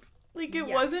expensive. Like, it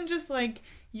wasn't just like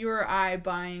you or I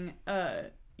buying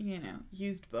a,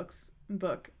 used book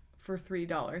for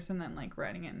 $3 and then, like,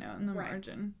 writing a note in the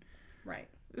margin. Right.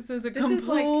 This is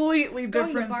completely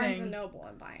different thing. Going to Barnes and Noble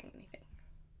and buying anything.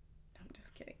 No, I'm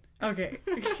just kidding. Okay.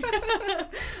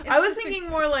 I was thinking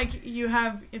more like if you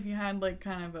had, like,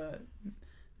 kind of a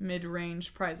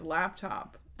mid-range price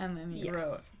laptop and then you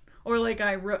wrote. Or like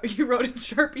you wrote in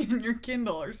Sharpie in your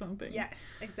Kindle or something.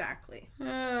 Yes, exactly.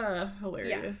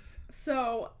 Hilarious. Yeah.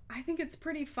 So I think it's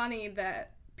pretty funny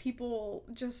that people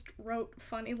just wrote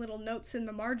funny little notes in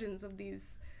the margins of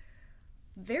these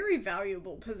very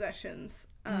valuable possessions.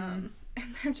 And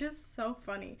they're just so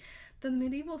funny. The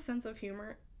medieval sense of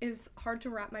humor is hard to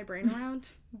wrap my brain around,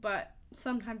 but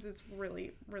sometimes it's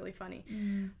really, really funny.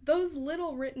 Those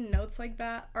little written notes like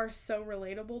that are so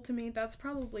relatable to me. That's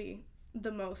probably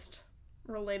the most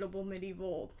relatable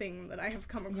medieval thing that I have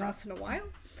come across in a while.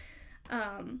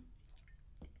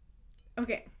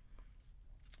 Okay.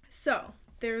 So,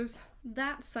 there's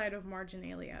that side of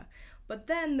marginalia. But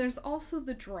then there's also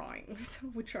the drawings,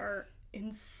 which are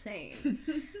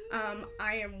insane.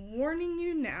 I am warning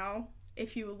you now,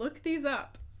 if you look these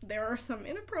up, there are some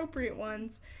inappropriate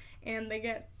ones, and they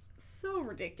get so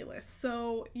ridiculous.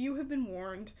 So, you have been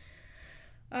warned.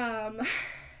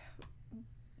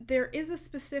 There is a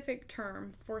specific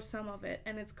term for some of it,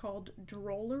 and it's called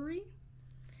drollery,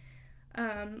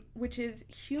 which is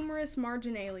humorous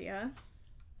marginalia,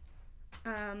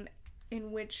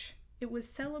 in which it was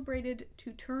celebrated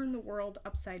to turn the world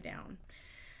upside down.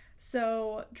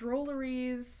 So,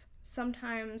 drolleries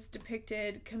sometimes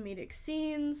depicted comedic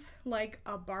scenes, like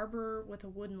a barber with a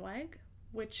wooden leg,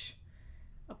 which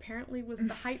apparently was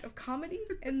the height of comedy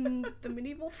in the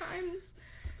medieval times.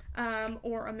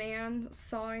 Or a man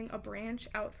sawing a branch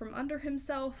out from under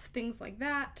himself, things like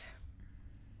that.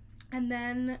 And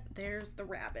then there's the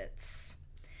rabbits,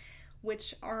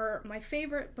 which are my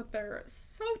favorite, but they're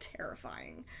so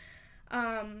terrifying.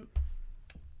 I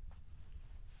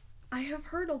have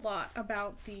heard a lot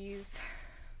about these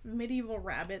medieval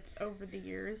rabbits over the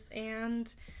years,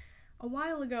 and a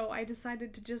while ago I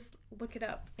decided to just look it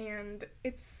up, and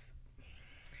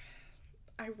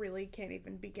I really can't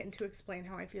even begin to explain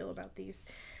how I feel about these.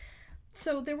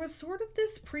 So there was sort of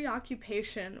this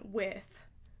preoccupation with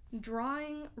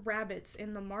drawing rabbits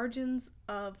in the margins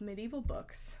of medieval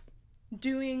books,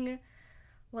 doing,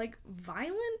 like,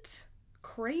 violent,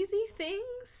 crazy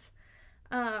things.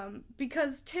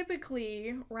 Because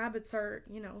typically rabbits are,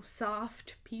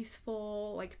 soft,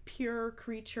 peaceful, like, pure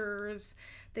creatures.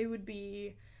 They would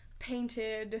be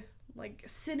painted like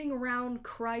sitting around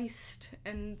Christ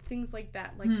and things like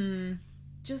that, like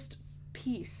just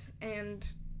peace. And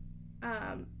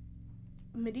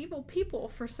medieval people,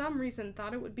 for some reason,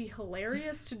 thought it would be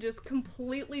hilarious to just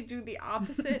completely do the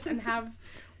opposite and have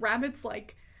rabbits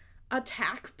like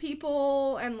attack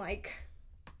people and like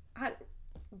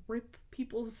rip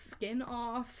people's skin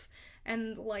off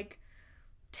and like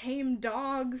tame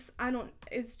dogs.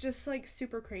 It's just like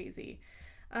super crazy.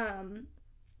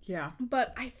 Yeah.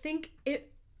 But I think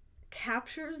it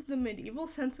captures the medieval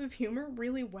sense of humor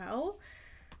really well.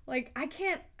 Like, I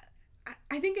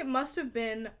think it must have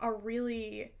been a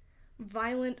really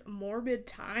violent, morbid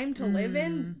time to live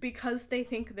in because they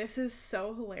think this is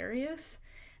so hilarious.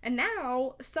 And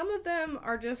now, some of them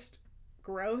are just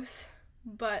gross,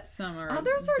 but some are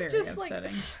others are just upsetting.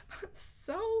 Like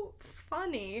so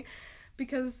funny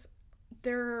because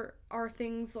there are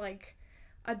things like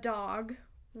a dog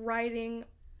riding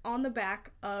on the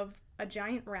back of a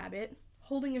giant rabbit,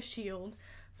 holding a shield,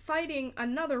 fighting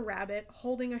another rabbit,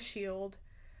 holding a shield,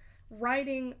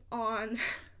 riding on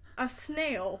a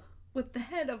snail with the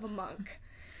head of a monk.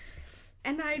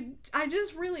 And I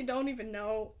just really don't even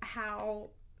know how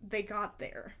they got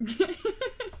there.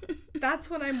 That's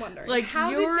what I'm wondering. Like,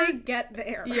 how did they get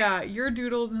there? Yeah, your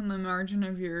doodles in the margin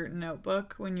of your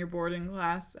notebook when you're bored in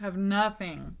class have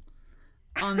nothing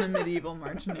on the medieval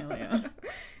marginalia.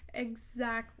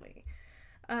 Exactly.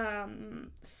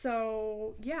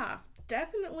 So, yeah,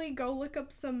 definitely go look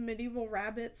up some medieval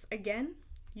rabbits. Again,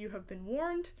 you have been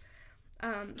warned.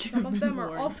 Some of them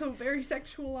are also very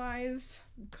sexualized.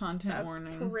 Content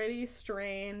warning. That's pretty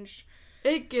strange.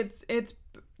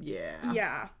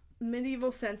 Yeah.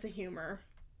 Medieval sense of humor.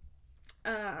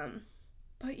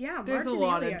 But yeah, there's a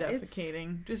lot of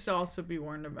defecating. Just also be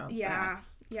warned about that.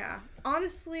 Yeah.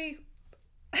 Honestly,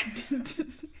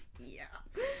 yeah.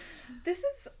 This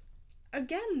is,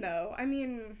 again, though, I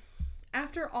mean,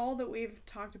 after all that we've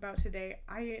talked about today,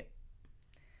 I'm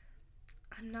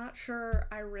not sure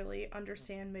I really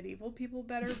understand medieval people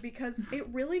better, because it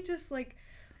really just, like,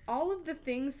 all of the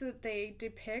things that they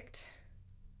depict,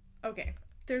 okay,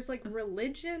 there's, like,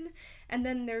 religion, and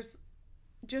then there's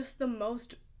just the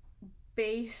most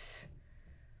base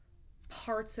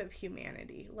parts of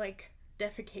humanity, like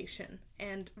defecation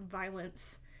and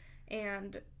violence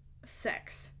and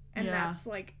sex. And that's,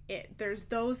 like, it. There's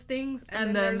those things,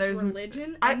 and then there's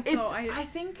religion. I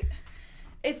think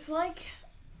it's, like,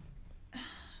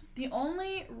 the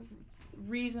only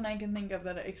reason I can think of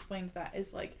that it explains that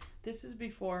is, like, this is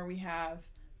before we have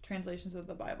translations of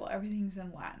the Bible. Everything's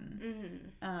in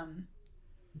Latin. Mm-hmm.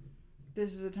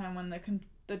 This is a time when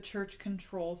the church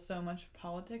controls so much of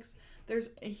politics.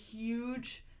 There's a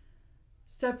huge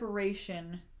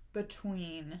separation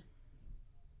between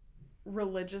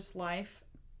religious life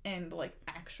and, like,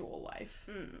 actual life.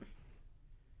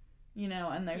 You know,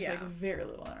 and there's like very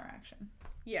little interaction.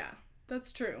 Yeah,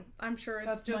 that's true. I'm sure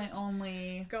it's just my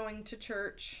only going to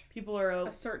church. People are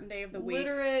a certain day of the week,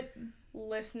 literate,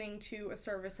 listening to a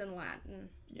service in Latin.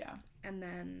 Yeah, and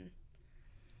then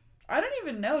I don't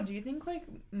even know. Do you think, like,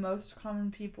 most common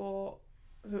people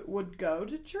would go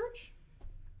to church?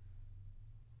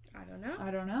 I don't know.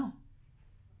 I don't know.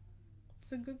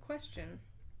 It's a good question.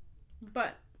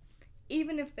 But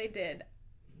even if they did,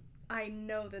 I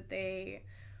know that they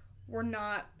were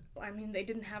not, I mean, they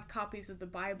didn't have copies of the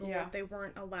Bible. Yeah. They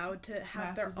weren't allowed to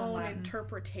have their own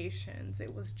interpretations.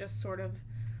 It was just sort of,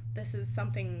 this is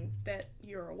something that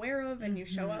you're aware of and you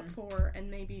show up for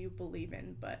and maybe you believe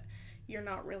in, but you're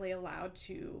not really allowed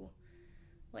to,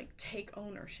 like, take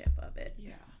ownership of it.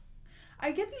 Yeah.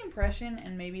 I get the impression,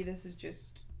 and maybe this is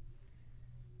just,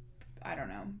 I don't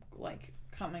know, like,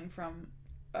 coming from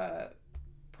a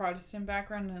Protestant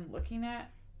background and looking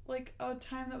at, like, a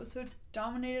time that was so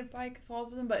dominated by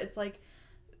Catholicism, but it's like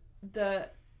the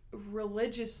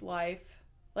religious life,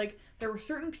 like, there were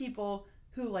certain people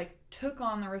who, like, took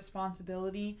on the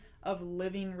responsibility of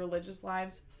living religious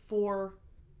lives for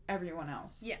everyone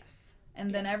else. Yes.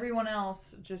 And then everyone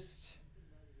else just,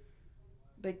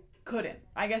 they couldn't.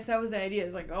 I guess that was the idea,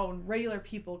 is like, oh, regular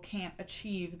people can't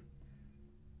achieve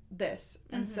this.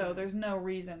 And so there's no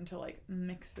reason to, like,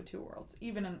 mix the two worlds,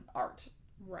 even in art.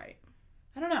 Right.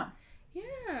 I don't know.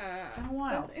 Yeah. Kind of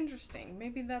wild. That's interesting.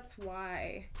 Maybe that's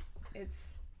why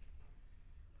it's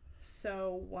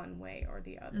so one way or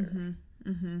the other.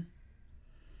 Yeah.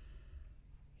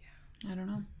 I don't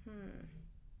know.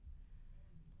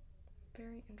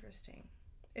 Very interesting.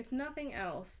 If nothing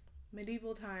else,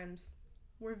 medieval times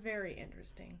were very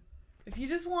interesting. If you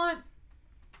just want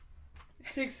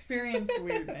to experience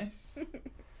weirdness.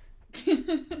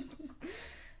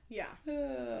 Yeah.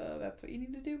 That's what you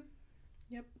need to do.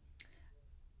 Yep.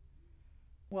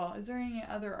 Well, is there any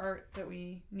other art that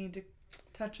we need to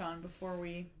touch on before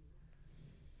we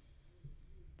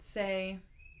say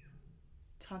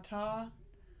ta-ta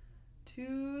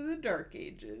to the Dark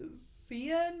Ages? See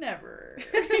ya never.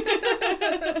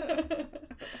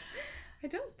 I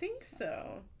don't think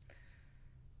so.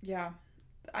 Yeah.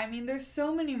 I mean, there's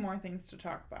so many more things to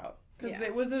talk about. Because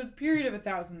it was a period of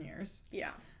 1,000 years.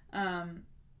 Yeah.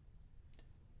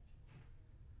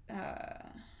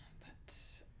 But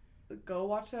go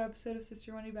watch that episode of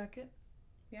Sister Wendy Beckett.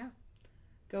 Yeah.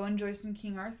 Go enjoy some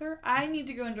King Arthur. I need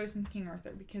to go enjoy some King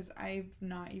Arthur because I've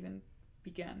not even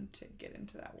begun to get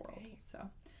into that world. Hey, so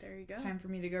there you go. It's time for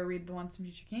me to go read The Once and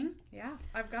Future King. Yeah,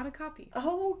 I've got a copy.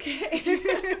 Okay.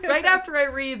 Right after I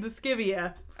read the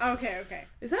Scivia. Okay.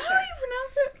 Is that how you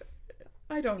pronounce it?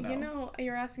 I don't know. You know,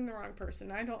 you're asking the wrong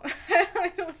person. I don't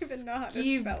even know how to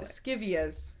spell it.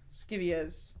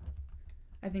 Scivias.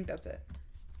 I think that's it.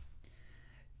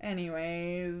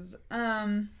 Anyways,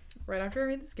 right after I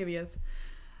read the Scivias.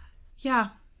 Yeah.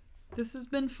 this has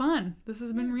been fun. This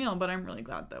has been real, but I'm really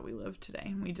glad that we live today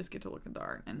and we just get to look at the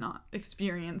art and not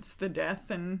experience the death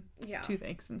and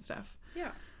toothaches and stuff.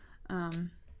 Yeah.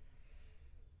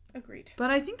 Agreed.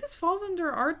 But I think this falls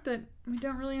under art that we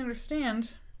don't really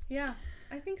understand. Yeah,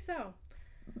 I think so.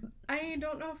 I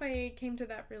don't know if I came to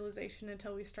that realization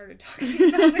until we started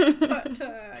talking about it, but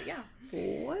yeah.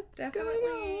 What's definitely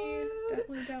going on?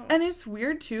 Definitely don't. And it's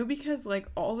weird too because like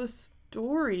all the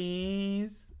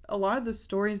stories, a lot of the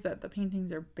stories that the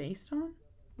paintings are based on,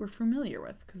 we're familiar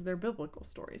with because they're biblical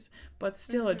stories. But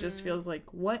still, it just feels like,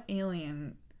 what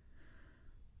alien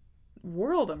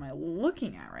world am I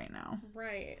looking at right now?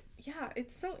 Right. Yeah,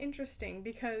 it's so interesting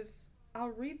because I'll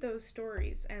read those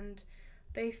stories and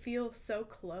they feel so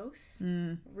close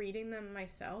reading them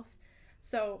myself.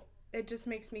 So it just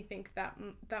makes me think that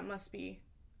that must be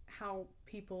how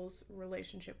people's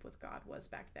relationship with God was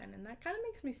back then. And that kind of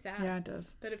makes me sad. Yeah, it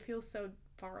does. That it feels so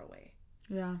far away.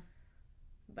 Yeah.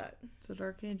 But it's the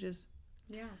Dark Ages.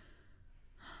 Yeah.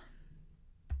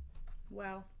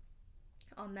 Well,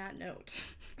 on that note,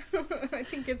 I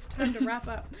think it's time to wrap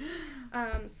up.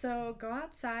 So go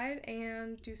outside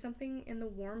and do something in the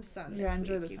warm sun this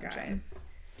enjoy week, the you sunshine. guys.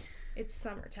 It's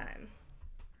summertime.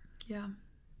 Yeah.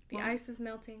 The ice is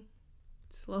melting.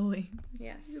 Slowly.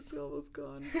 Yes. It's almost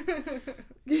gone.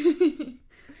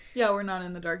 Yeah, we're not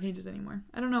in the Dark Ages anymore.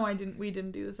 I don't know why we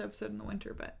didn't do this episode in the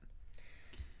winter, but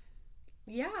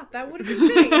yeah, that would have been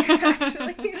fitting,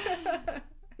 actually.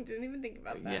 I didn't even think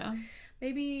about that. Yeah.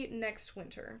 Maybe next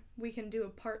winter we can do a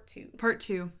part 2. Part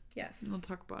 2. Yes. And we'll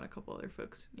talk about a couple other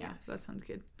folks. Yeah, yes. That sounds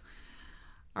good.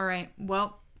 All right.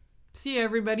 Well, see ya,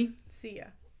 everybody. See ya.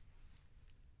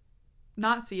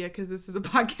 Not see ya, because this is a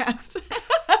podcast.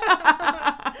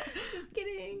 Just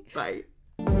kidding. Bye.